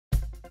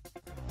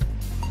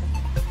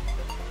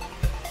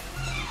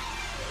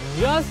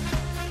Just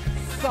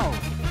so.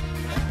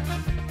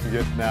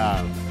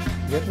 Vietnam.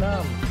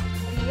 Vietnam.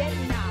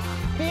 Vietnam.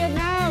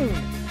 Vietnam.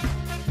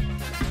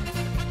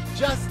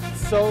 Just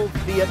so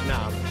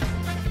Vietnam.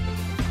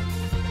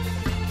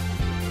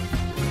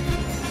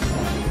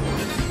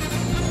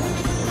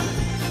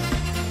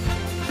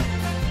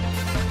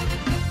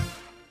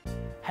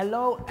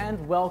 Hello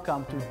and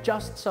welcome to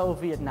Just So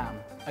Vietnam,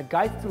 a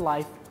guide to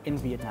life in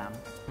Vietnam.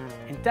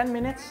 In 10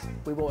 minutes,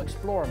 we will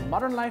explore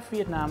modern life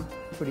Vietnam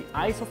through the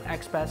eyes of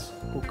expats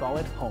who call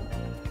it home.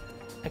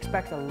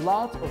 Expect a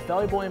lot of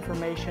valuable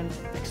information,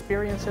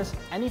 experiences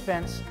and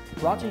events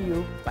brought to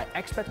you by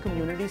expat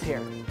communities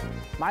here.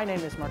 My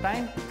name is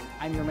Martijn,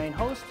 I'm your main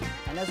host,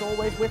 and as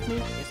always with me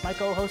is my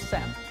co-host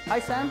Sam. Hi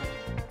Sam.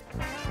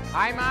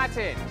 Hi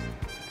Martin.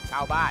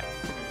 How bad?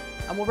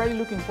 I'm already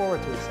looking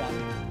forward to it,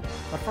 Sam.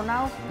 But for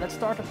now, let's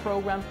start the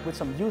program with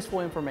some useful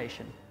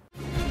information.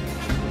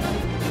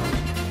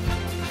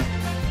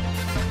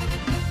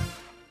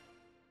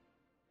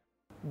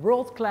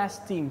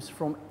 World-class teams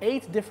from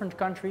 8 different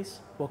countries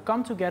will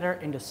come together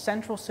in the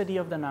central city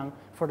of Da Nang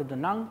for the Da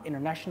Nang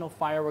International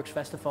Fireworks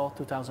Festival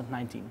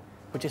 2019,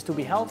 which is to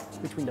be held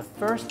between the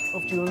 1st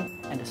of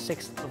June and the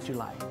 6th of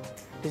July.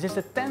 This is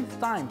the 10th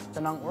time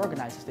Da Nang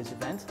organizes this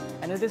event,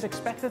 and it is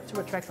expected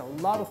to attract a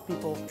lot of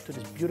people to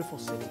this beautiful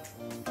city.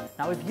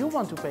 Now, if you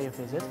want to pay a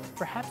visit,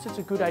 perhaps it's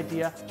a good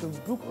idea to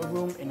book a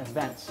room in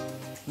advance.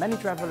 Many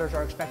travelers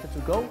are expected to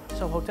go,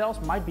 so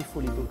hotels might be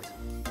fully booked.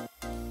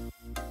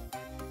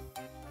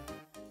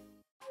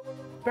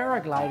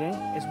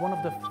 Paragliding is one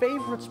of the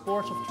favorite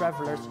sports of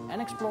travelers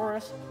and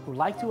explorers who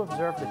like to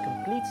observe the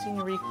complete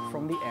scenery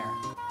from the air.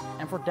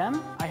 And for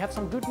them, I have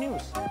some good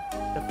news.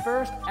 The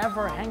first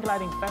ever hang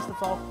gliding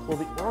festival will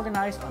be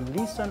organized on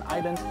Lee Sun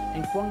Island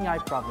in Quang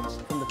Ngai province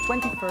from the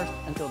 21st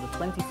until the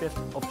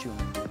 25th of June.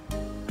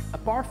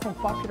 Apart from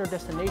popular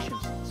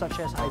destinations such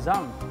as Hai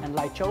Giang and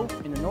Lai Châu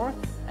in the north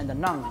and Da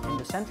Nang in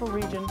the central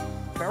region,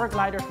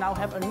 paragliders now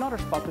have another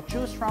spot to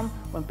choose from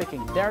when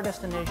picking their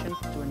destination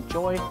to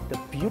enjoy the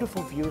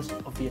beautiful views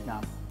of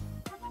Vietnam.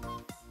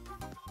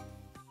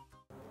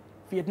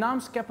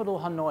 Vietnam's capital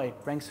Hanoi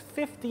ranks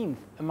 15th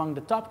among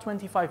the top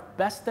 25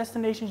 best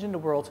destinations in the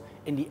world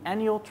in the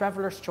annual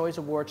Traveler's Choice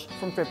Awards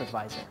from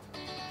TripAdvisor.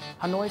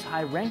 Hanoi's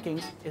high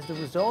rankings is the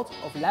result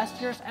of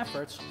last year's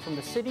efforts from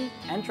the city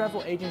and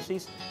travel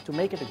agencies to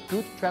make it a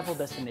good travel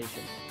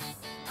destination.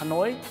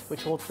 Hanoi,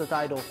 which holds the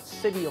title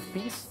City of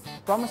Peace,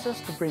 promises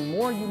to bring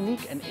more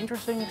unique and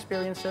interesting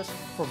experiences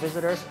for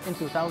visitors in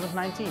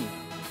 2019.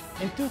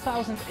 In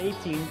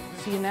 2018,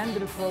 CNN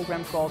did a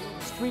program called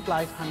Street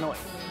Life Hanoi,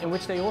 in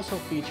which they also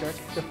featured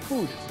the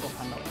food of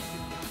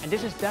Hanoi. And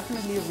this is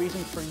definitely a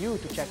reason for you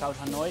to check out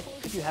Hanoi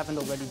if you haven't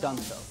already done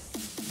so.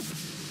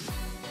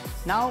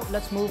 Now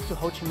let's move to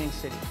Ho Chi Minh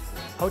City.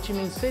 Ho Chi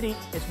Minh City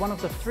is one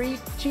of the 3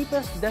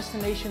 cheapest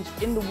destinations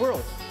in the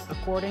world,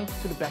 according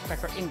to the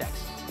Backpacker Index.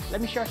 Let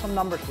me share some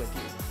numbers with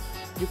you.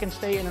 You can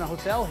stay in a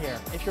hotel here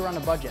if you're on a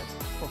budget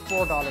for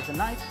 $4 a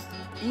night.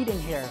 Eating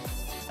here,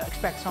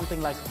 expect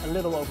something like a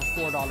little over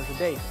 $4 a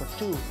day for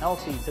 2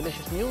 healthy,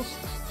 delicious meals.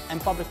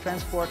 And public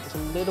transport is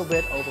a little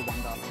bit over $1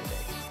 a day.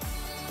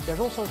 There's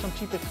also some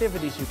cheap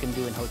activities you can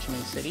do in Ho Chi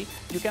Minh City.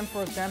 You can,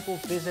 for example,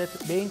 visit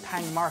Binh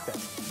Thang Market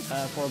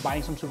for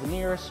buying some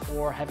souvenirs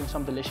or having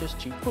some delicious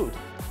cheap food.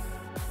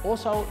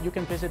 Also, you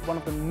can visit one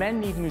of the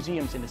many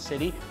museums in the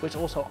city, which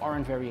also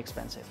aren't very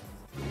expensive.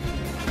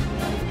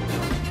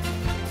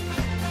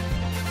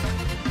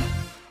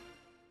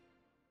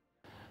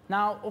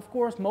 Now, of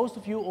course, most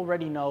of you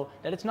already know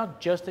that it's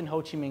not just in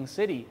Ho Chi Minh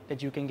City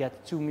that you can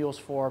get 2 meals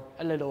for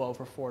a little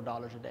over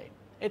 $4 a day.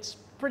 It's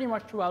pretty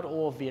much throughout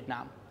all of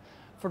Vietnam.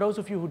 For those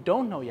of you who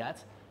don't know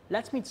yet,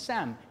 let's meet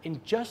Sam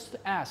in Just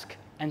Ask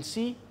and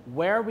see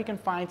where we can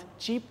find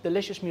cheap,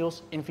 delicious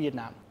meals in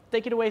Vietnam.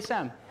 Take it away,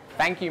 Sam.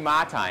 Thank you,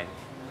 Martijn.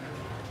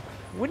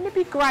 Wouldn't it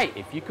be great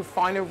if you could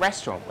find a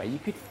restaurant where you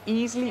could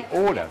easily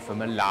order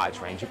from a large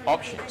range of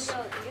options?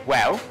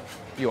 Well,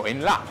 you're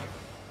in luck.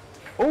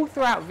 All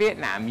throughout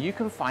Vietnam, you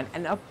can find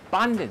an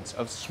abundance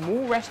of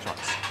small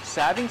restaurants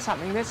serving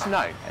something that's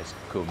known as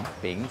Cơm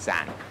Binh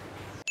Gian.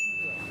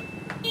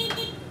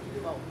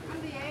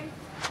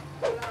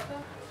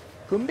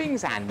 Cơm Binh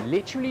Gian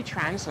literally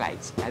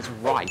translates as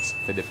rice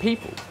for the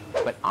people,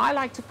 but I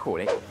like to call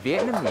it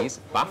Vietnamese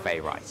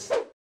buffet rice.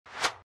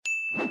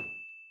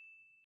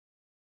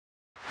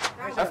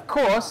 Of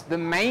course, the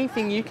main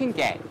thing you can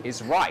get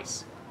is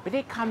rice, but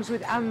it comes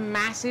with a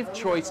massive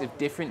choice of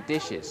different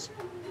dishes.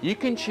 You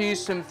can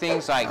choose some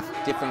things like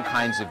different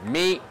kinds of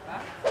meat,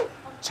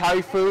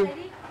 tofu,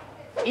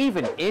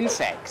 even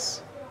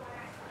insects.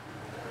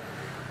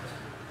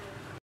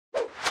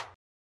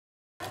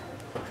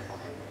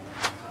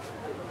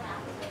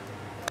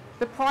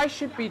 The price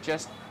should be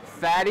just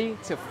 30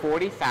 to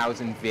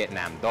 40,000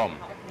 Vietnam dong.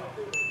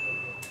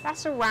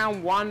 That's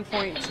around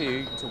 $1.2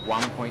 to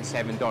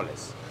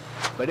 $1.7.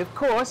 But of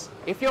course,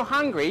 if you're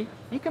hungry,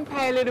 you can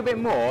pay a little bit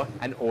more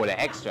and order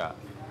extra.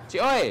 Chị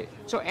ơi,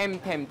 cho em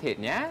thêm thịt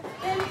nhé.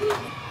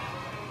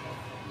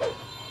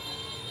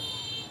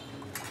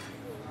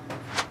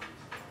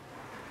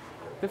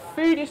 the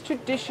food is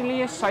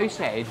traditionally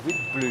associated with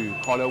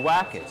blue-collar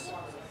workers.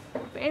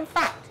 But in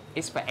fact,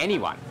 it's for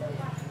anyone.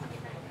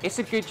 It's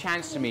a good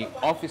chance to meet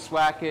office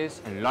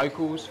workers and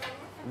locals,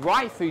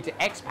 right through to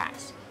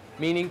expats,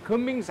 meaning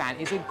Kumbingzan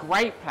is a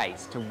great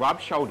place to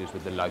rub shoulders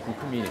with the local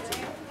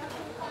community.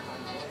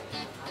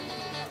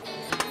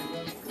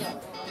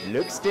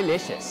 Looks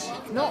delicious.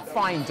 Not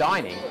fine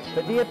dining,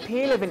 but the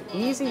appeal of an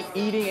easy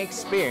eating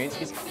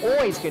experience is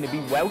always going to be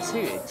well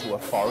suited to a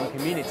foreign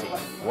community.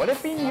 What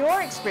have been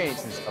your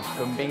experiences of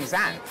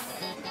Kumbingzan?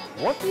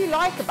 What do you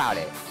like about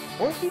it?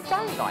 Or if you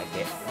don't like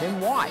it,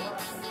 then why?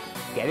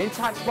 Get in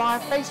touch via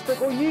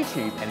Facebook or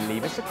YouTube and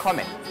leave us a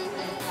comment.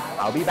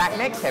 I'll be back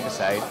next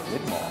episode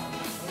with more.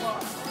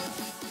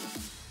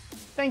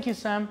 Thank you,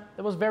 Sam.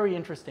 That was very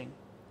interesting.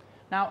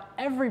 Now,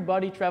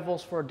 everybody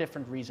travels for a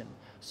different reason.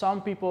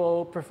 Some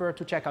people prefer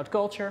to check out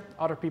culture,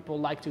 other people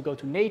like to go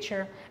to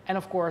nature, and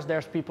of course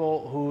there's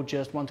people who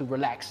just want to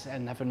relax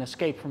and have an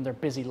escape from their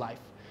busy life.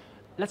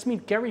 Let's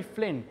meet Gary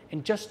Flynn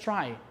in Just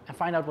Try and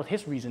find out what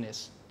his reason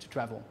is to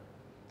travel.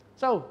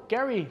 So,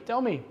 Gary,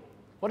 tell me,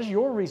 what is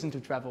your reason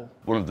to travel?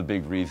 One of the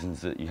big reasons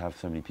that you have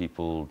so many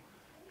people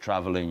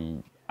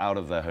traveling out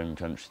of their home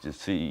country to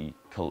see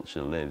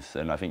culture lives,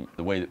 and I think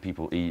the way that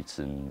people eat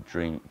and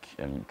drink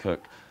and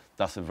cook,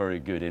 that's a very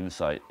good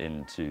insight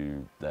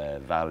into their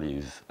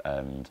values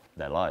and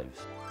their lives.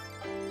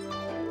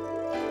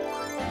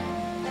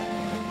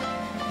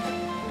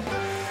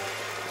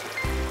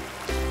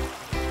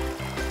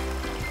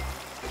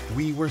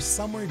 We were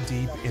somewhere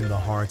deep in the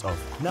heart of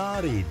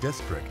Nari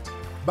District,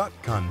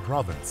 Batkan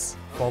Province,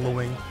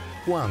 following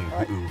Huang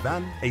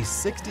Huvan, a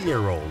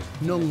 60-year-old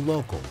Nung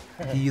local.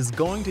 He is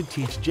going to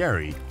teach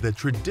Jerry the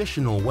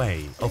traditional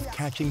way of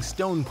catching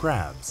stone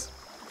crabs.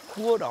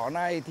 Cua đỏ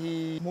này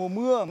thì mùa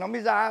mưa nó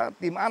mới ra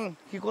tìm ăn,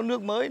 khi có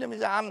nước mới nó mới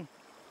ra ăn.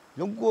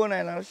 Giống cua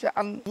này là nó sẽ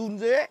ăn run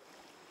rễ,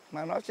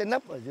 mà nó sẽ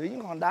nấp ở dưới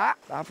những hòn đá.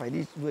 Ta phải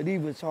đi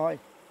vừa soi,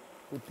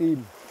 vừa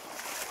tìm.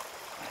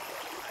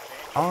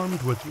 Armed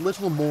with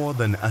little more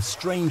than a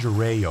strange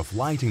array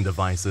of lighting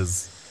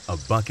devices, a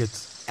bucket,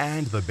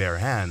 and the bare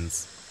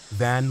hands,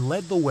 Van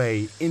led the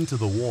way into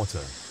the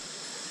water.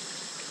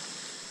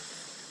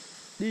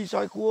 Đi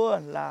soi cua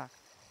là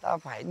ta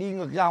phải đi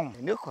ngược dòng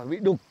để nước khỏi bị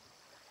đục.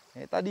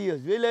 Ta đi ở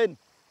dưới lên,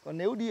 còn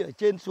nếu đi ở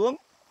trên xuống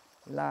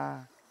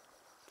là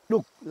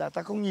đục là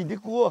ta không nhìn thấy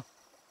cua.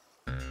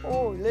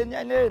 Ôi, lên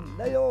nhanh lên,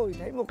 đây rồi,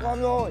 thấy một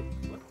con rồi.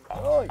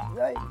 Ôi,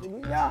 đây,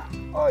 đừng nhá.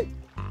 Ôi,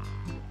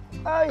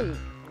 đây,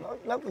 nó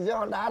lấp ở dưới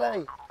hòn đá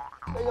đây.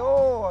 Đây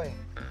rồi,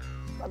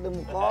 ta được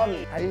một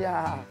con. Hay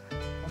da,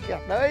 nó kẹt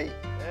đấy.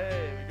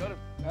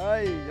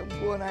 Đây, giống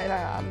cua này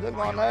là ăn rất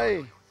ngon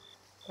đây.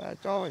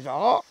 Cho vào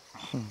gió.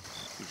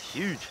 It's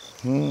huge.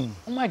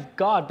 Oh my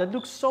God, that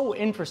looks so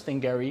interesting,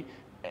 Gary.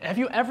 Have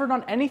you ever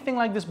done anything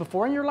like this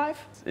before in your life?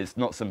 It's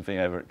not something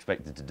I ever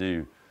expected to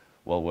do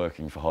while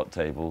working for Hot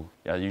Table.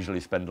 I usually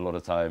spend a lot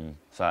of time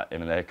sat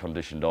in an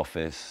air-conditioned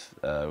office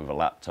with a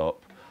laptop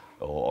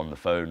or on the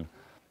phone,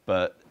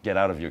 but get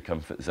out of your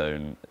comfort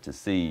zone to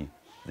see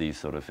these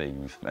sort of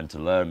things and to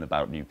learn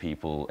about new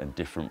people and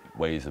different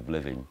ways of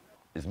living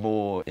is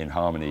more in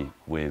harmony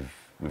with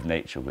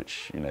nature,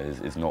 which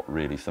is not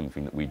really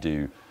something that we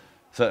do.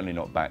 Certainly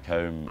not back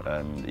home,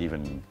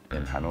 even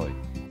in Hanoi.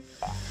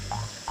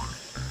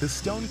 The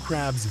stone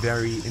crabs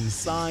vary in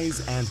size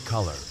and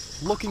color,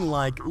 looking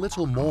like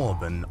little more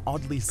than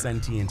oddly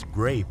sentient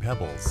gray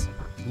pebbles.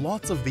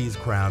 Lots of these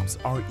crabs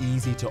are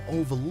easy to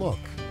overlook,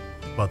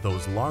 but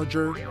those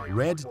larger,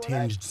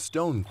 red-tinged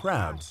stone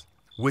crabs,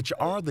 which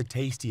are the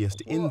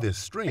tastiest in this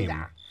stream,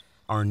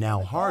 are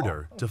now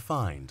harder to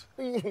find.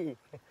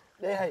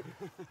 Đây,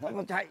 nó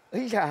còn chạy.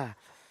 Ý chà.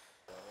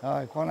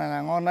 Rồi, con này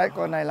là ngon đấy,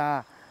 con này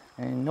là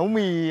nấu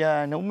mì,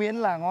 nấu miến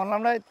là ngon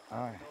lắm đấy.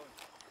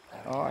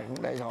 Rồi,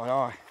 cũng đầy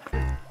rồi.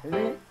 Thế đi,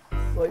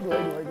 đuổi.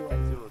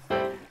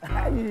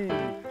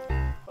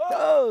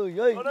 Trời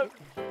ơi.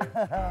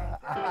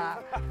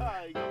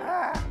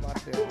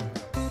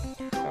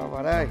 Cho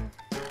vào đây.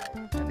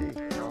 Đi,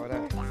 cho vào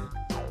đây.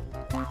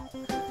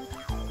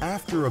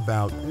 After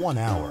about 1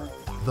 hour,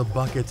 the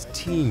bucket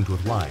teemed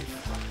with life.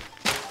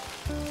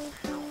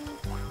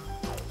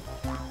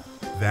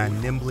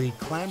 Van nimbly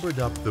clambered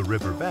up the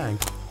riverbank,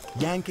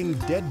 yanking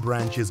dead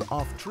branches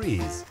off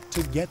trees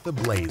to get the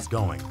blaze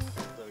going.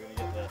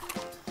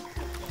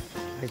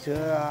 Ngày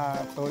xưa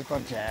tôi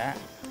còn trẻ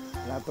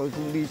là tôi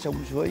cũng đi sông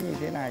suối như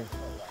thế này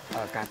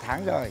ở cả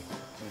tháng rồi.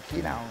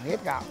 Khi nào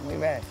hết gạo mới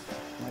về,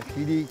 mà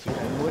khi đi chỉ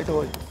là muối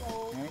thôi.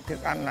 Đấy,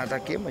 thức ăn là ta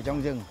kiếm ở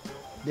trong rừng,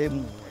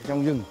 đêm ở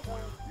trong rừng.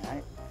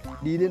 Đấy,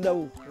 đi đến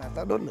đâu là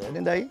ta đốt lửa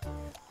đến đấy.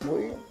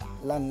 Mỗi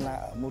lần là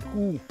ở một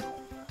khu,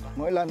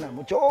 mỗi lần ở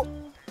một chỗ.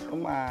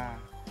 Nhưng mà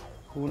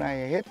khu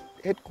này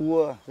hết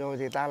cua rồi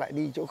thì ta lại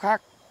đi chỗ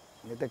khác.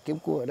 Người ta kiếm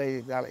cua ở đây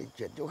thì ta lại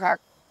chuyển chỗ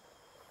khác.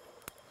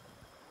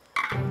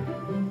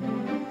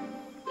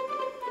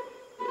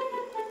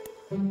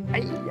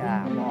 Ấy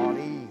da, bò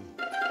đi.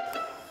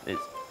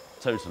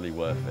 totally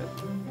worth it.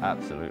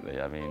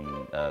 Absolutely. I mean,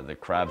 the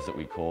crabs that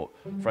we caught,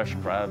 fresh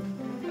crab,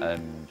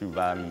 and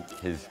Juvan,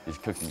 his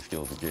cooking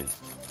skills are good.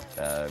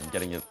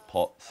 Getting a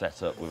pot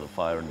set up with a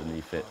fire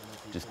underneath it,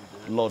 just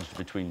lodged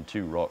between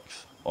two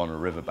rocks on a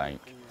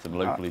riverbank. Some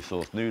locally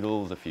sourced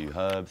noodles, a few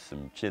herbs,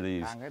 some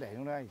chilies,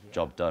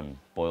 job done.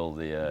 Boil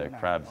the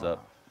crabs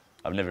up.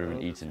 I've never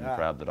even eaten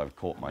crab that I've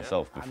caught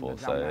myself before,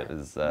 so it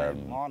was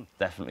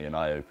definitely an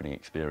eye-opening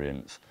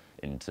experience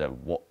into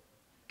what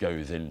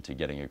goes into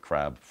getting a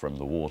crab from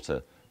the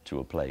water to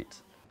a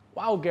plate.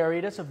 Wow, Gary,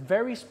 that's a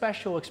very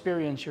special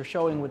experience you're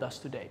showing with us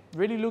today.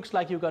 Really looks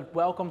like you got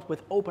welcomed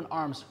with open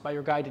arms by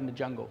your guide in the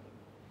jungle.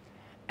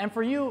 And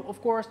for you, of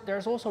course,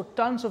 there's also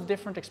tons of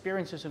different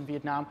experiences in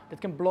Vietnam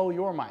that can blow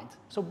your mind.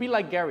 So be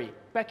like Gary,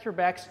 pack your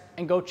bags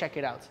and go check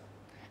it out.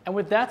 And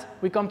with that,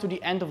 we come to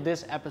the end of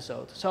this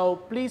episode. So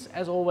please,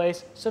 as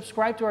always,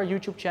 subscribe to our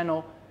YouTube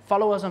channel,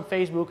 follow us on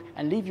Facebook,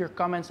 and leave your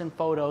comments and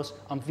photos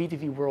on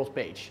VTV World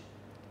page.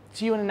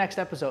 See you in the next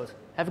episode.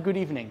 Have a good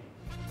evening.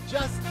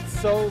 Just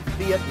so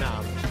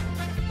Vietnam.